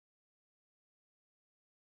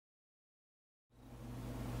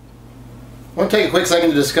I want to take a quick second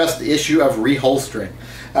to discuss the issue of reholstering.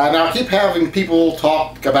 Now, I keep having people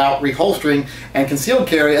talk about reholstering and concealed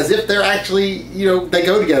carry as if they're actually, they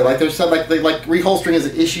go together. Like reholstering is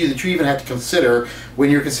an issue that you even have to consider when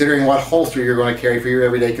you're considering what holster you're going to carry for your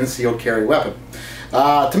everyday concealed carry weapon.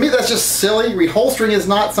 To me, that's just silly. Reholstering is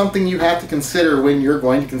not something you have to consider when you're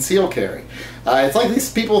going to conceal carry. It's like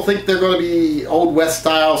these people think they're going to be Old West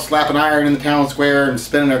style, slapping iron in the town square and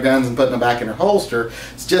spinning their guns and putting them back in their holster.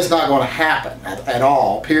 It's just not going to happen at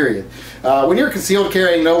all, period. When you're concealed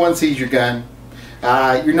carrying, no one sees your gun.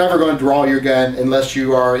 You're never going to draw your gun unless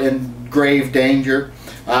you are in grave danger.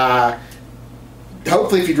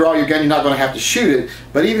 Hopefully if you draw your gun, you're not going to have to shoot it,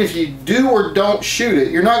 but even if you do or don't shoot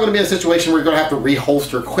it, you're not going to be in a situation where you're going to have to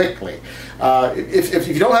reholster quickly. If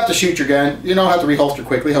you don't have to shoot your gun, you don't have to reholster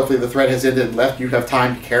quickly. Hopefully the threat has ended and left. You have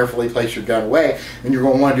time to carefully place your gun away, and you're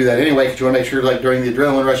going to want to do that anyway because you want to make sure, like during the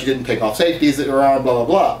adrenaline rush, you didn't take off safeties that are on, blah, blah,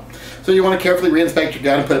 blah. So you want to carefully reinspect your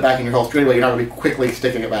gun and put it back in your holster anyway. You're not going to be quickly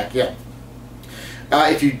sticking it back in.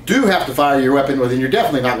 If you do have to fire your weapon, well, then you're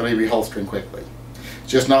definitely not going to be reholstering quickly.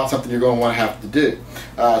 It's just not something you're going to want to have to do.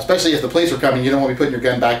 Especially if the police are coming, you don't want to be putting your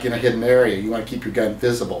gun back in a hidden area. You want to keep your gun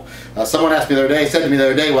visible. Someone asked me the other day, said to me the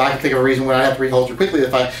other day, well, I can think of a reason why I have to reholster quickly.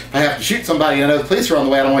 If I have to shoot somebody and I know the police are on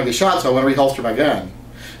the way, I don't want to get shot, so I want to reholster my gun.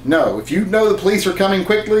 No, if you know the police are coming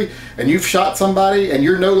quickly and you've shot somebody and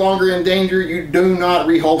you're no longer in danger, you do not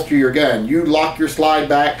reholster your gun. You lock your slide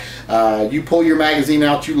back, you pull your magazine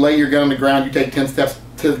out, you lay your gun on the ground, you take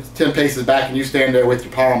 10 paces back and you stand there with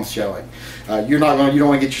your palms showing. You don't want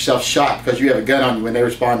to get yourself shot because you have a gun on you when they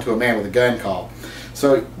respond to a man with a gun call.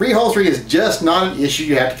 So reholstering is just not an issue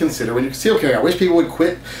you have to consider when you conceal carry. I wish people would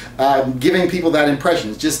quit giving people that impression.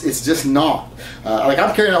 It's just not. Like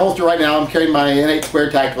I'm carrying a holster right now. I'm carrying my N8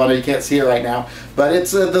 Square Tactical. I know you can't see it right now, but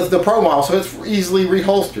it's the Pro model, so it's easily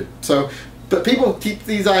reholstered. But people keep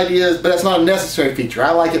these ideas, but it's not a necessary feature.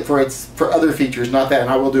 I like it for other features, not that, and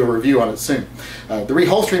I will do a review on it soon. The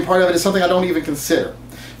reholstering part of it is something I don't even consider.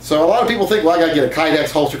 So a lot of people think, well, I got to get a Kydex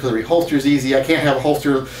holster because the reholster is easy. I can't have a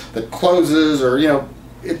holster that closes, or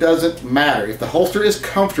it doesn't matter. If the holster is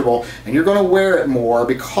comfortable and you're going to wear it more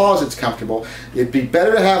because it's comfortable, it'd be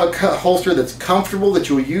better to have a holster that's comfortable that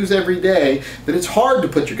you'll use every day, that it's hard to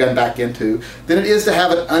put your gun back into, than it is to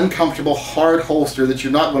have an uncomfortable, hard holster that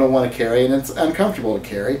you're not going to want to carry and it's uncomfortable to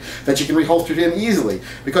carry, that you can reholster in easily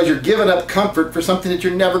because you're giving up comfort for something that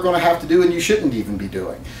you're never going to have to do and you shouldn't even be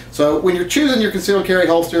doing. So when you're choosing your concealed carry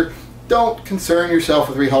holster, don't concern yourself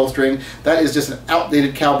with reholstering. That is just an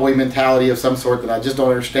outdated cowboy mentality of some sort that I just don't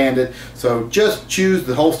understand it. So just choose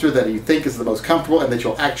the holster that you think is the most comfortable and that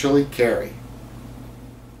you'll actually carry.